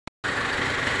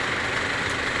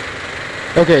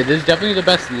Okay, this is definitely the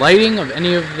best lighting of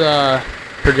any of the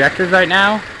projectors right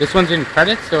now. This one's in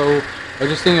credits, so I was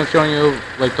just thinking of showing you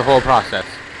like the whole process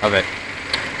of it.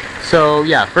 So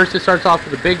yeah, first it starts off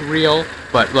with a big reel,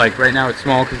 but like right now it's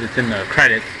small because it's in the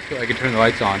credits, so I can turn the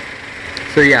lights on.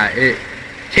 So yeah, it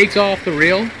takes off the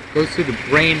reel, goes through the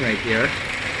brain right here,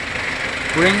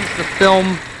 brings the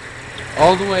film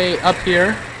all the way up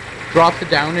here, drops it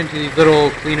down into these little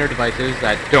cleaner devices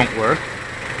that don't work,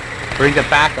 brings it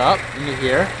back up into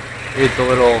here. It's a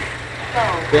little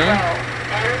thing.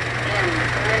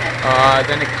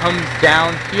 Then it comes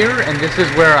down here, and this is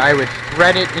where I would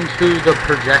thread it into the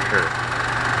projector.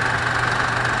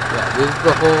 Yeah, this is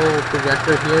the whole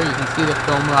projector here. You can see the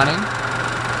film running.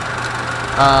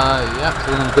 Yep,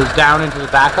 so then it goes down into the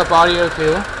backup audio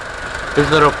too. There's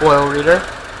a little foil reader.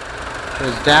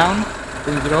 Goes down,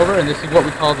 brings it over, and this is what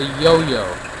we call the yo-yo.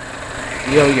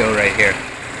 Yo-yo right here.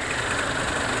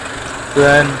 So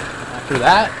then, after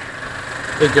that,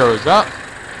 it goes up,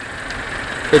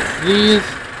 hits these,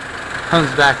 comes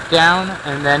back down,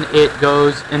 and then it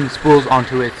goes and spools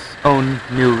onto its own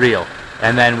new reel.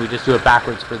 And then we just do it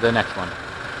backwards for the next one.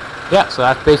 Yeah, so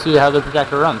that's basically how the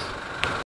projector runs.